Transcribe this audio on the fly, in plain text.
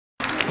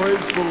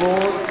Praise the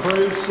Lord,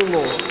 praise the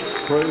Lord,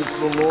 praise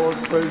the Lord,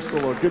 praise the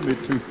Lord. Give me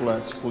 2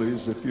 flats,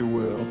 please, if you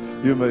will.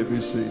 You may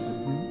be seated.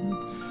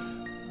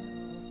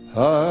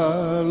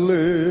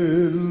 Hallelujah.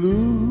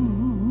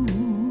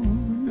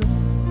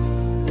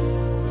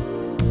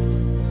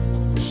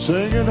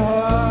 Singing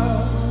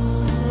hallelujah.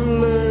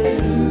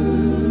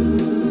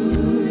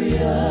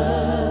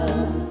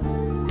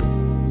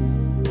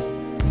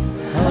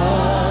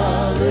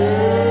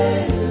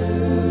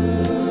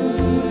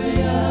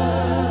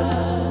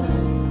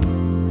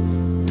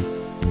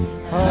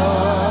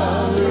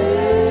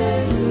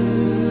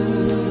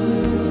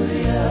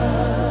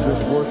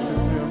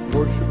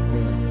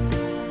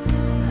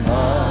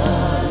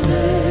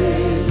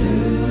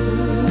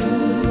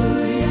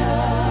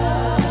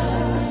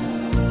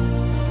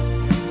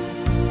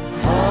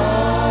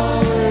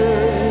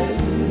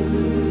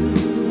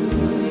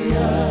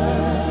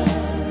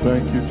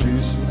 Thank you,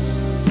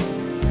 Jesus.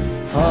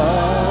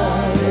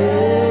 Hallelujah.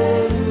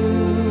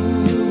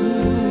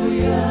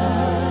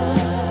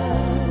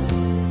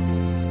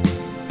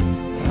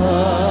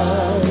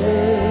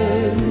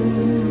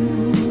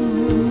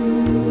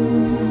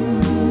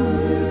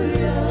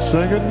 Hallelujah.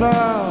 Sing it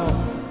now.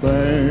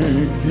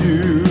 Thank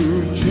you,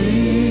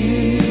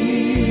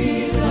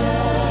 Jesus.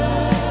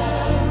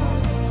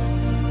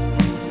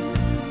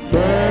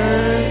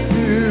 Thank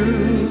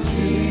you,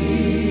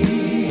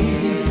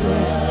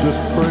 Jesus.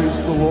 Just praise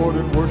the Lord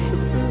and worship Him.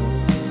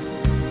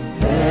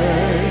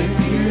 Thank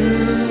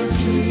you,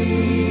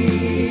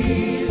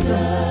 Jesus.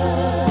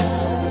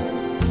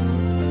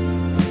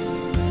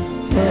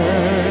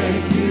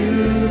 Thank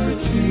you,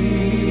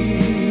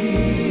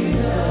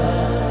 Jesus.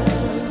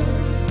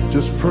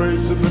 Just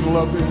praise Him and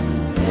love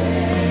Him.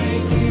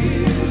 Thank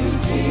you,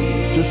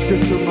 Jesus. Just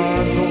get your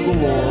minds on the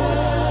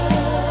Lord.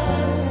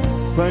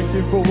 Thank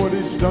Him for what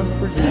He's done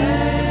for you.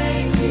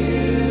 Thank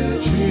you,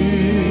 Jesus.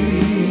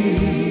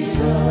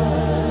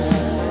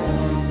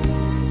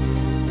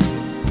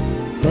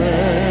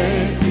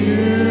 Thank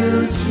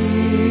you,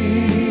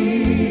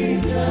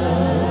 Jesus.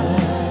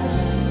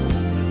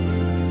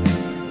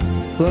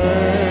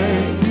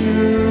 Thank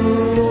you,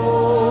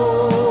 Lord,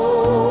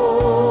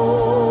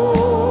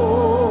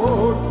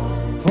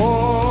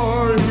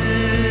 for He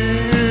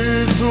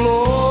is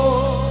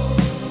Lord.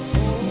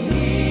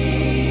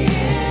 He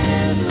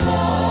is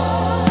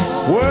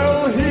Lord. Well,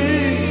 He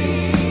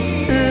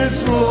is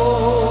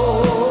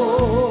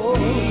Lord.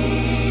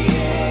 He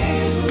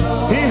is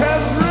Lord. He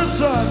has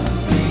risen.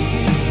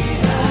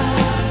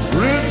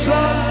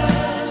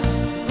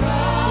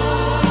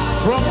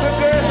 From the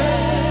dead,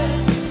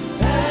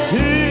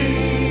 He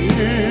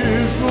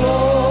is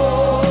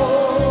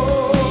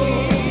Lord.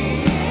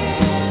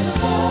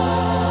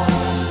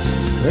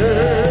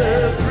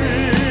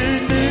 Every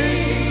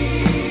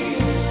knee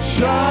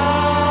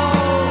shall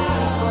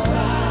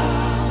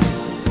bow,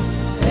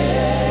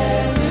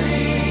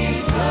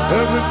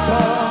 every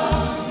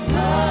tongue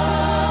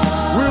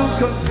will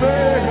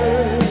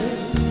confess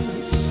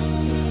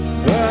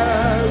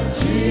that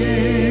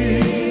Jesus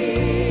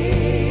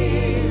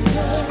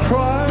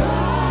Christ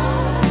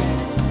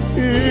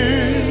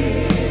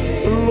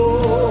is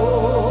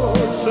Lord.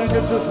 Sing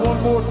it just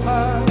one more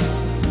time,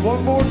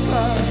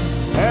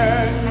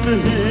 and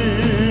He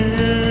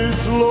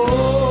is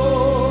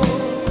Lord.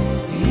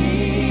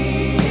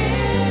 He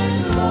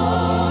is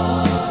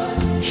Lord.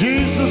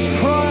 Jesus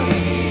Christ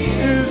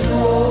is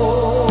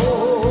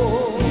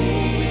Lord. He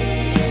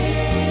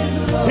is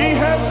Lord. He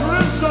has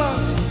risen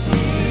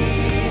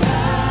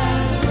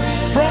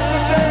from the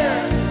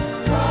dead,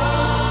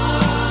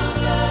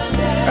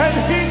 and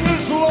He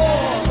is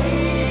Lord.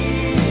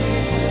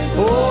 Oh,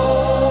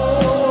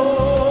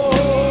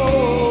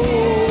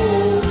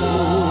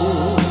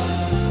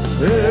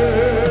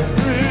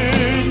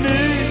 every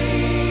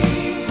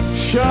knee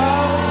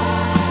shall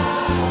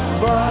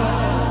bow.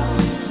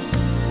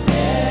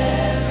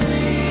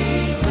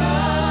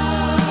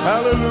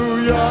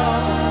 Hallelujah.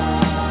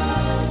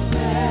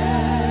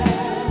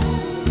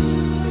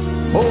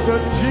 Oh,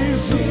 that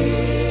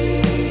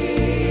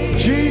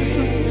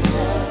Jesus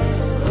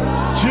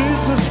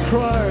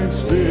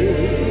Christ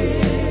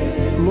is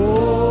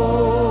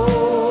Lord.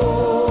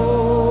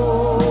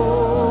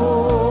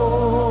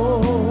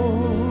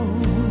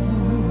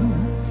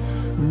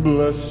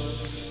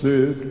 Blessed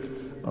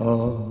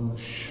assurance,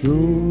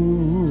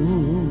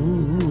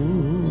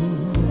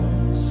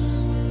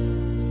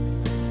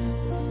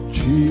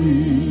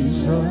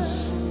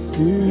 Jesus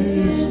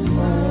is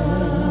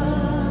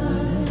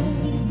mine.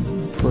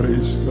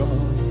 Praise God.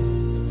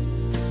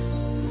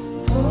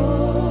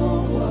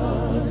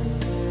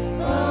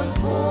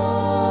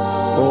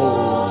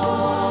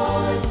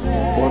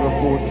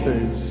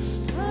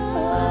 Foretaste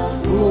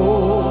of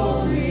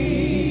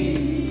glory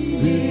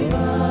divine,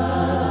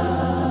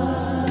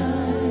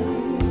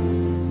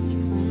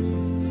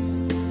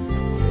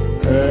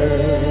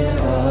 heir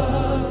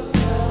of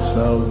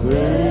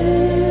salvation,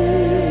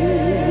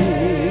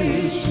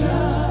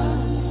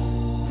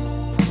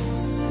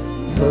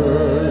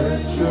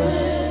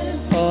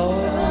 purchased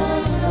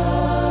of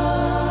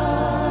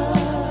God,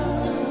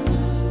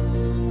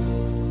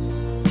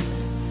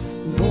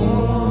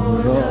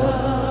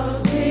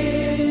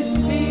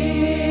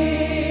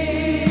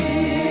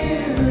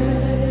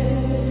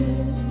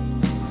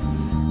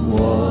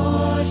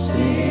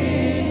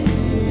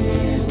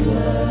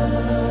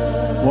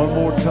 One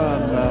more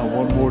time now,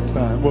 one more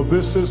time. Well,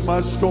 this is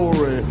my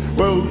story.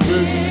 Well,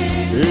 this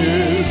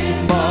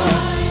is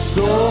my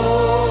story.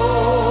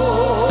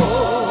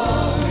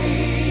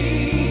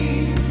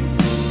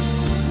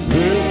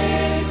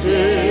 This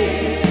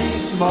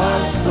is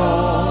my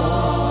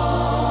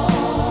song.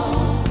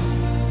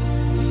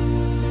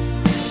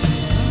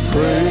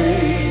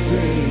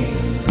 Praising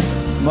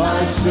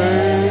my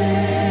Savior.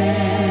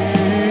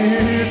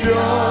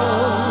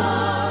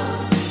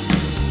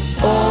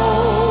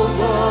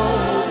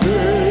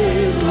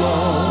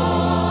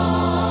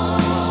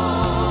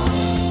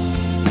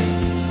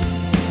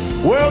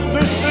 Well,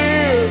 this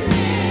is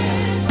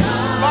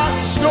my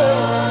story.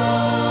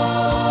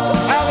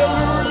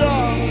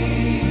 Hallelujah.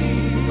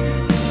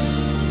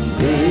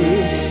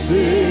 This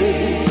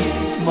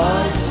is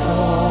my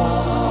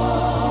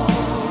song.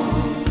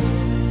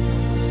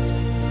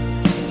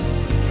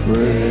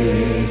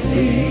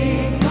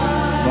 Praising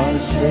my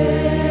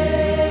Savior.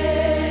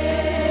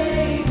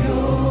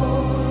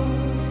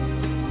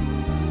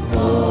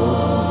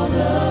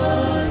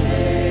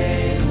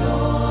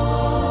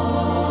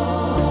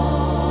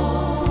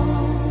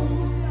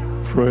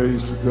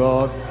 Praise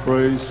God,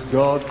 praise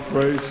God,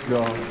 praise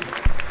God.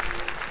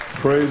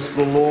 Praise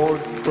the Lord,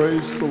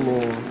 praise the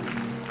Lord.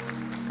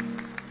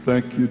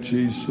 Thank you,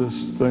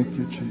 Jesus. Thank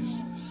you,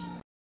 Jesus.